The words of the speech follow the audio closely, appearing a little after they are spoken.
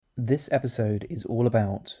This episode is all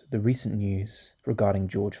about the recent news regarding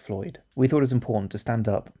George Floyd. We thought it was important to stand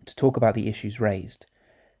up to talk about the issues raised,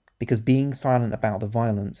 because being silent about the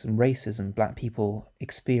violence and racism Black people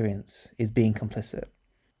experience is being complicit.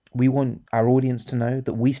 We want our audience to know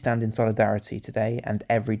that we stand in solidarity today and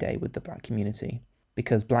every day with the Black community,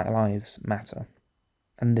 because Black lives matter,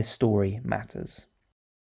 and this story matters.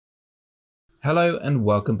 Hello and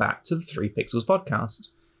welcome back to the 3 Pixels podcast.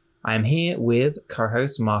 I am here with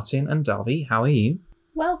co-hosts Martin and Darby. How are you?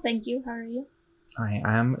 Well, thank you. How are you? I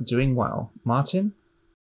am doing well. Martin?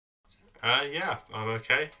 Yeah, I'm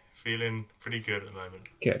okay. Feeling pretty good at the moment.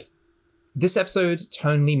 Good. This episode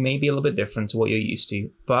tonally may be a little bit different to what you're used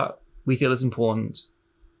to, but we feel it's important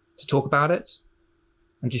to talk about it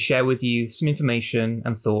and to share with you some information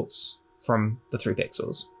and thoughts from the 3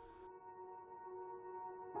 Pixels.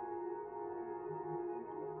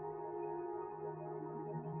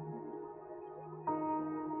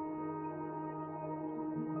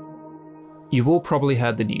 You've all probably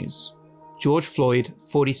heard the news. George Floyd,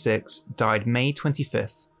 46, died May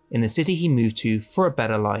 25th in the city he moved to for a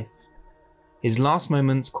better life. His last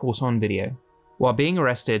moments caught on video. While being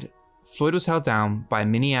arrested, Floyd was held down by a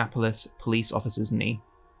Minneapolis police officer's knee.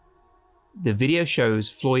 The video shows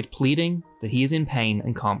Floyd pleading that he is in pain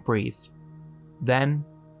and can't breathe. Then,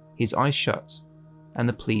 his eyes shut and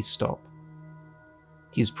the pleas stop.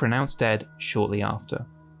 He was pronounced dead shortly after.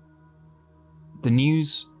 The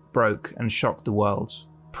news broke and shocked the world.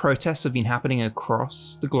 Protests have been happening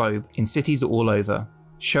across the globe in cities all over,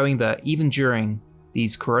 showing that even during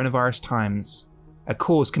these coronavirus times, a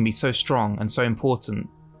cause can be so strong and so important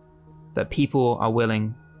that people are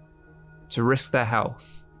willing to risk their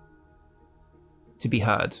health to be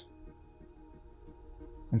heard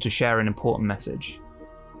and to share an important message.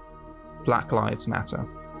 Black Lives Matter.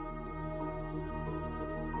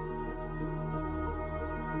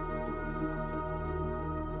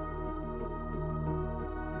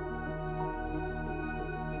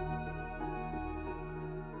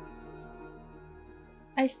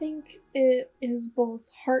 I think it is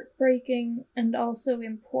both heartbreaking and also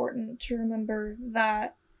important to remember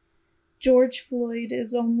that George Floyd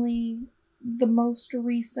is only the most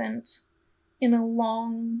recent in a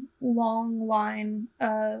long, long line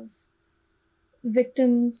of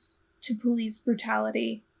victims to police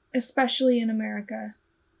brutality, especially in America,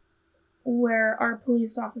 where our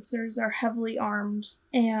police officers are heavily armed,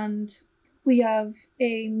 and we have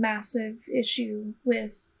a massive issue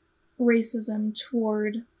with racism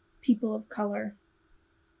toward people of color,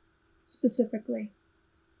 specifically.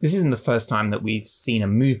 This isn't the first time that we've seen a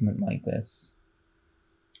movement like this,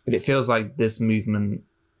 but it feels like this movement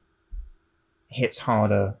hits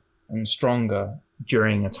harder and stronger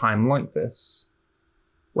during a time like this,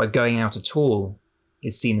 where going out at all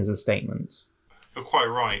is seen as a statement. You're quite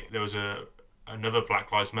right. There was another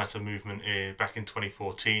Black Lives Matter movement back in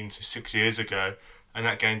 2014, so 6 years ago, and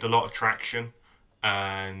that gained a lot of traction,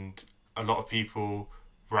 and a lot of people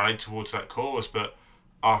rallied towards that cause. But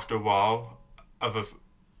after a while,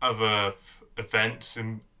 other events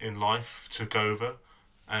in life took over,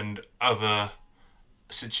 and other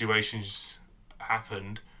situations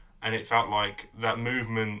happened, and it felt like that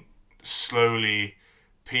movement slowly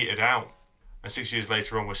petered out. And 6 years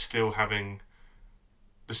later on, we're still having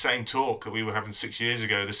the same talk that we were having 6 years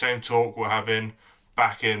ago, the same talk we're having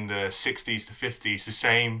back in the 60s to 50s, the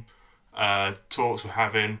same talks we're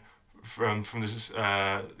having from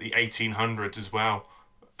the 1800s as well,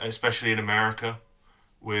 especially in America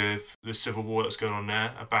with the Civil War that's going on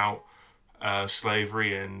there about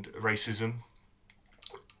slavery and racism.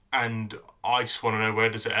 And I just want to know, where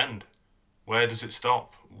does it end? Where does it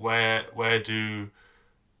stop? Where do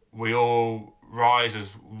we all rise as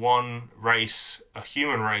one race, a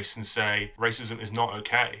human race, and say racism is not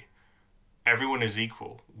okay? Everyone is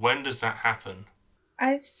equal. When does that happen?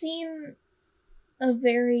 I've seen a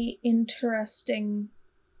very interesting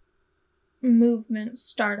movement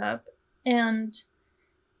start up, and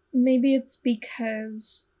maybe it's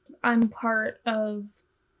because I'm part of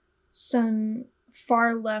some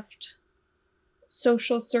far left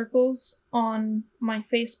social circles on my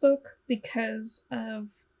Facebook because of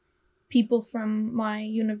people from my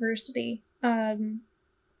university.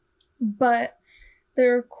 But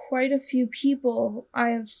there are quite a few people I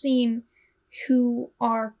have seen who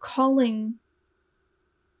are calling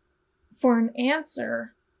for an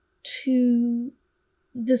answer to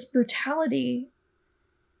this brutality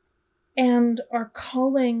and are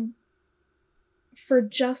calling for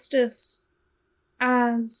justice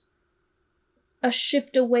as a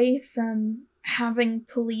shift away from having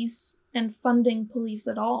police and funding police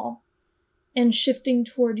at all. and shifting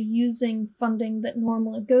toward using funding that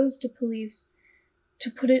normally goes to police to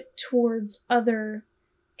put it towards other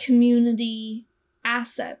community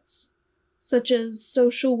assets, such as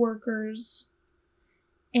social workers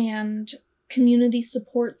and community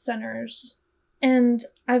support centers. And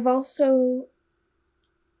I've also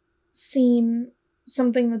seen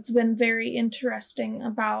something that's been very interesting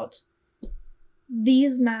about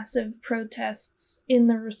these massive protests in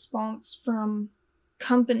the response from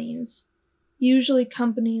companies. Usually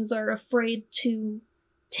companies are afraid to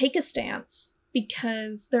take a stance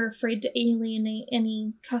because they're afraid to alienate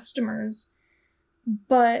any customers.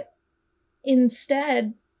 But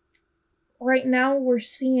instead, right now we're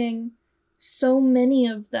seeing so many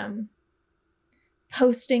of them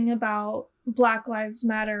posting about Black Lives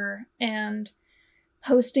Matter and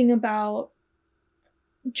posting about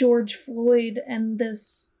George Floyd and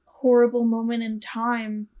this horrible moment in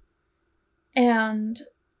time, and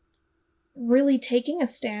really taking a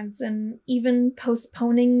stance and even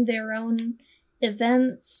postponing their own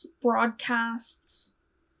events, broadcasts,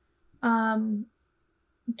 to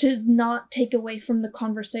not take away from the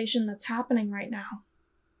conversation that's happening right now.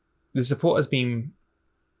 The support has been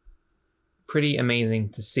pretty amazing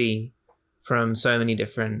to see from so many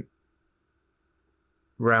different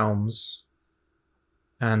realms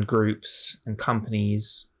and groups and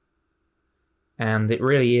companies, and it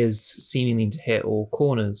really is seemingly to hit all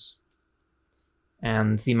corners.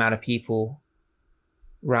 And the amount of people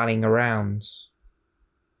rallying around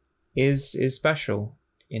is special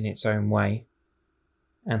in its own way,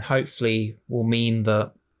 and hopefully will mean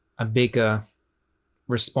that a bigger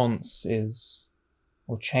response is,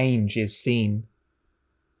 or change is seen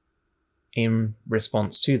in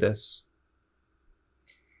response to this.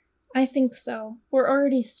 I think so. We're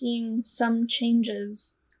already seeing some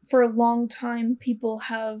changes. For a long time, people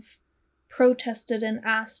have protested and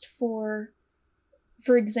asked for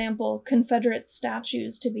example, Confederate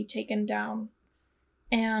statues to be taken down.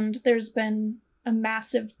 And there's been a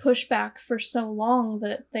massive pushback for so long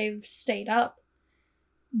that they've stayed up.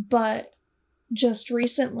 But just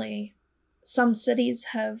recently, some cities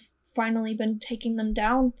have finally been taking them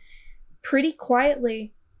down pretty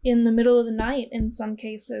quietly in the middle of the night in some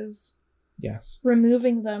cases. Yes.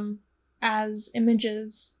 Removing them as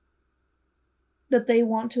images that they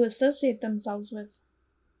want to associate themselves with.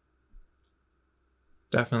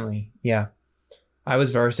 Definitely, yeah. I was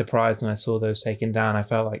very surprised when I saw those taken down. I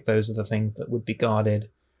felt like those are the things that would be guarded.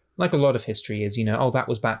 Like a lot of history is, oh, that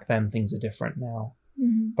was back then, things are different now.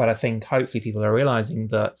 Mm-hmm. But I think hopefully people are realizing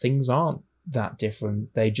that things aren't that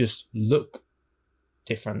different. They just look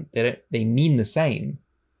different. They mean the same.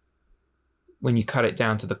 When you cut it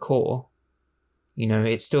down to the core,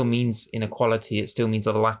 it still means inequality. It still means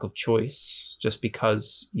a lack of choice just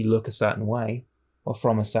because you look a certain way or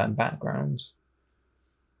from a certain background.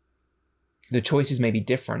 The choices may be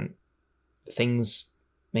different. Things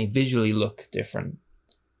may visually look different,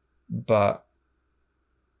 but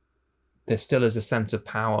there still is a sense of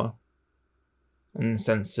power and a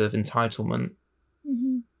sense of entitlement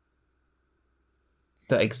Mm-hmm.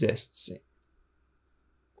 that exists.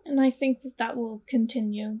 And I think that will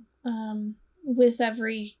continue. With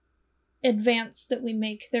every advance that we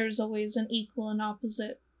make, there's always an equal and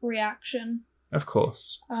opposite reaction. Of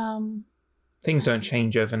course. Um, Things don't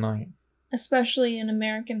change overnight. Especially in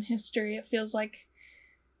American history, it feels like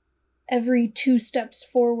every 2 steps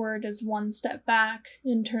forward is 1 step back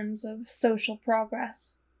in terms of social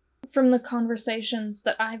progress. From the conversations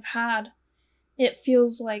that I've had, it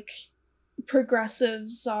feels like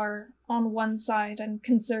progressives are on one side and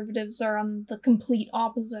conservatives are on the complete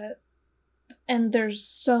opposite. And there's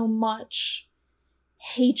so much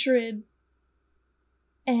hatred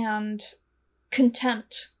and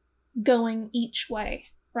contempt going each way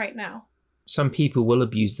right now. Some people will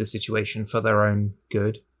abuse the situation for their own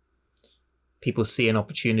good. People see an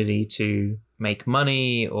opportunity to make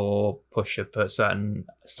money or push a certain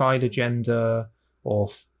side agenda or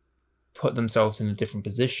put themselves in a different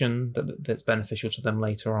position that's beneficial to them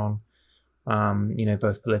later on.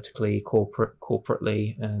 Both politically,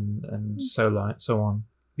 corporately, and so on.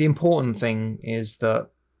 The important thing is that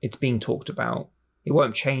it's being talked about. It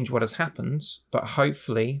won't change what has happened, but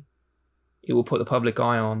hopefully it will put the public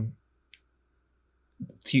eye on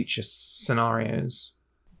future scenarios.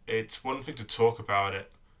 It's one thing to talk about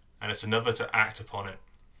it, and it's another to act upon it.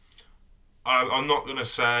 I'm not going to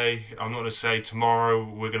say tomorrow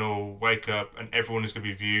we're going to wake up and everyone is going to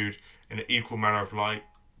be viewed in an equal manner of light.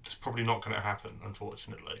 That's probably not going to happen,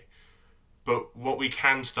 unfortunately. But what we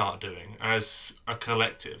can start doing as a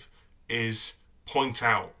collective is point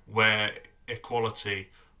out where equality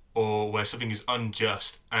or where something is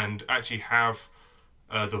unjust, and actually have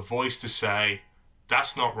the voice to say,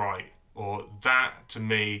 that's not right, or that to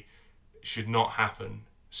me should not happen,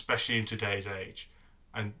 especially in today's age.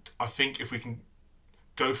 And I think if we can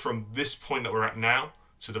go from this point that we're at now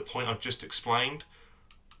to the point I've just explained,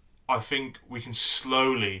 I think we can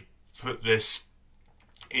slowly put this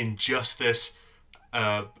injustice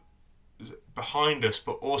behind us,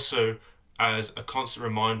 but also as a constant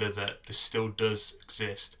reminder that this still does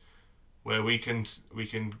exist, where we can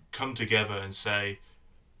come together and say,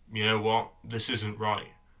 you know what, this isn't right.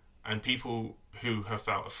 And people who have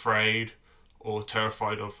felt afraid or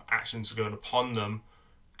terrified of actions going upon them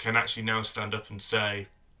can actually now stand up and say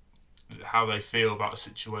how they feel about a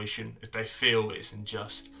situation, if they feel it's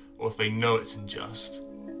unjust or if they know it's unjust.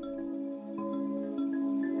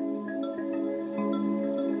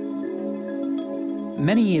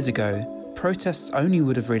 Many years ago, protests only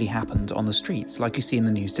would have really happened on the streets like you see in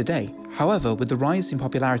the news today. However, with the rise in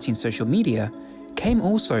popularity in social media, came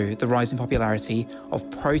also the rise in popularity of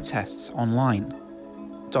protests online.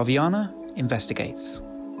 Daviana investigates.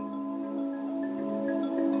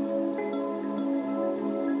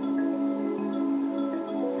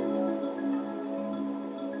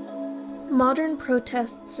 Modern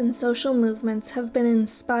protests and social movements have been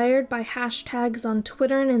inspired by hashtags on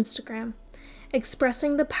Twitter and Instagram,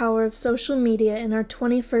 expressing the power of social media in our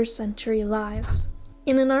 21st century lives.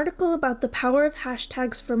 In an article about the power of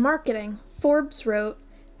hashtags for marketing, Forbes wrote,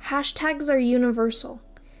 "Hashtags are universal.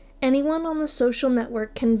 Anyone on the social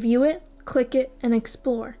network can view it, click it, and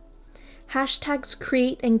explore. Hashtags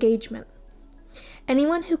create engagement.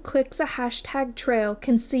 Anyone who clicks a hashtag trail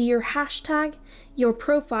can see your hashtag, your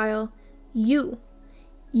profile, you.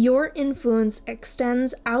 Your influence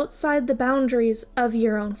extends outside the boundaries of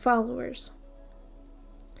your own followers.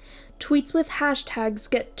 Tweets with hashtags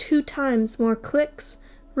get 2 times more clicks,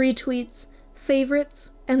 retweets,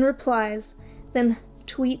 favorites, and replies than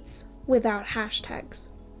tweets without hashtags.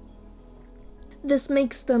 This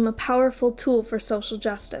makes them a powerful tool for social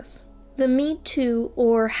justice. The Me Too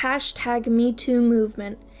or hashtag MeToo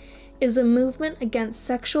movement is a movement against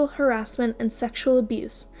sexual harassment and sexual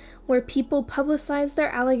abuse, where people publicize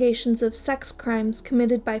their allegations of sex crimes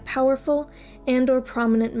committed by powerful and/or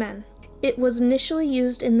prominent men. It was initially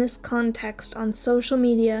used in this context on social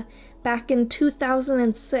media back in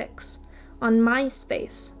 2006 on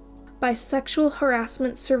MySpace by sexual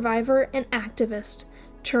harassment survivor and activist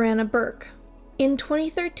Tarana Burke. In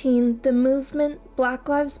 2013, the movement Black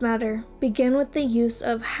Lives Matter began with the use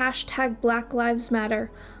of hashtag Black Lives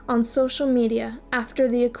Matter on social media after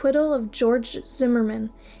the acquittal of George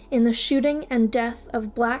Zimmerman in the shooting and death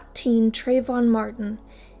of Black teen Trayvon Martin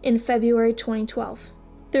in February 2012.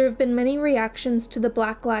 There have been many reactions to the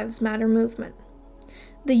Black Lives Matter movement.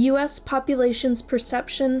 The U.S. population's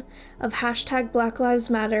perception of hashtag Black Lives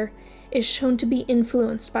Matter is shown to be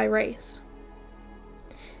influenced by race.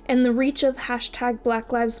 And the reach of hashtag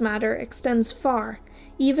Black Lives Matter extends far,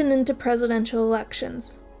 even into presidential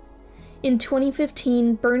elections. In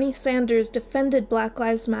 2015, Bernie Sanders defended Black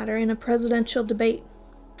Lives Matter in a presidential debate.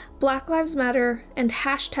 Black Lives Matter and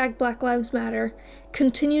hashtag Black Lives Matter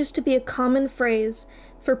continues to be a common phrase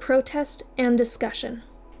for protest and discussion.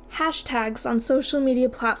 Hashtags on social media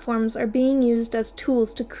platforms are being used as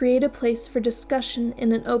tools to create a place for discussion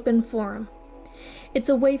in an open forum. It's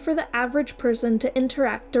a way for the average person to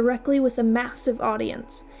interact directly with a massive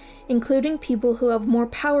audience, including people who have more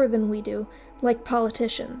power than we do, like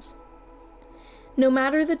politicians. No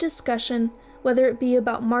matter the discussion, whether it be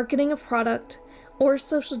about marketing a product or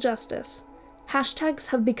social justice, hashtags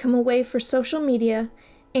have become a way for social media,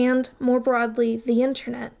 and, more broadly, the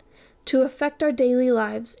internet, to affect our daily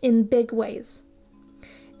lives in big ways.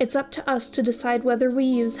 It's up to us to decide whether we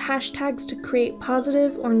use hashtags to create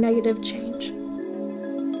positive or negative change.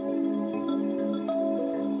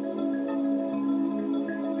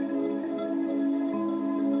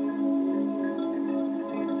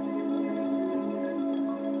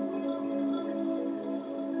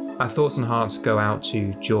 Our thoughts and hearts go out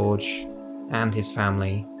to George and his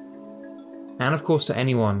family, and of course to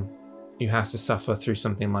anyone who has to suffer through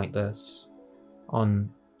something like this,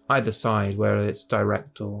 on either side, whether it's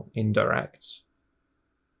direct or indirect.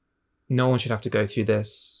 No one should have to go through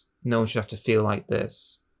this. No one should have to feel like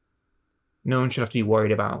this. No one should have to be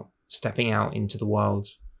worried about stepping out into the world.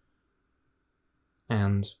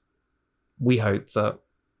 And we hope that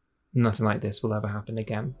nothing like this will ever happen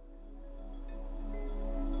again.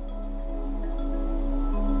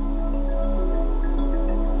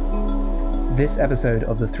 This episode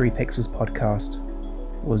of the 3 Pixels podcast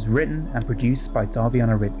was written and produced by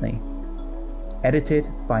Daviana Ridley, edited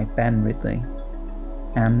by Ben Ridley,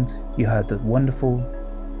 and you heard the wonderful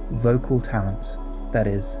vocal talent that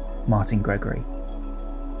is Martin Gregory.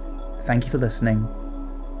 Thank you for listening.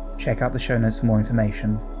 Check out the show notes for more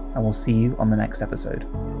information, and we'll see you on the next episode.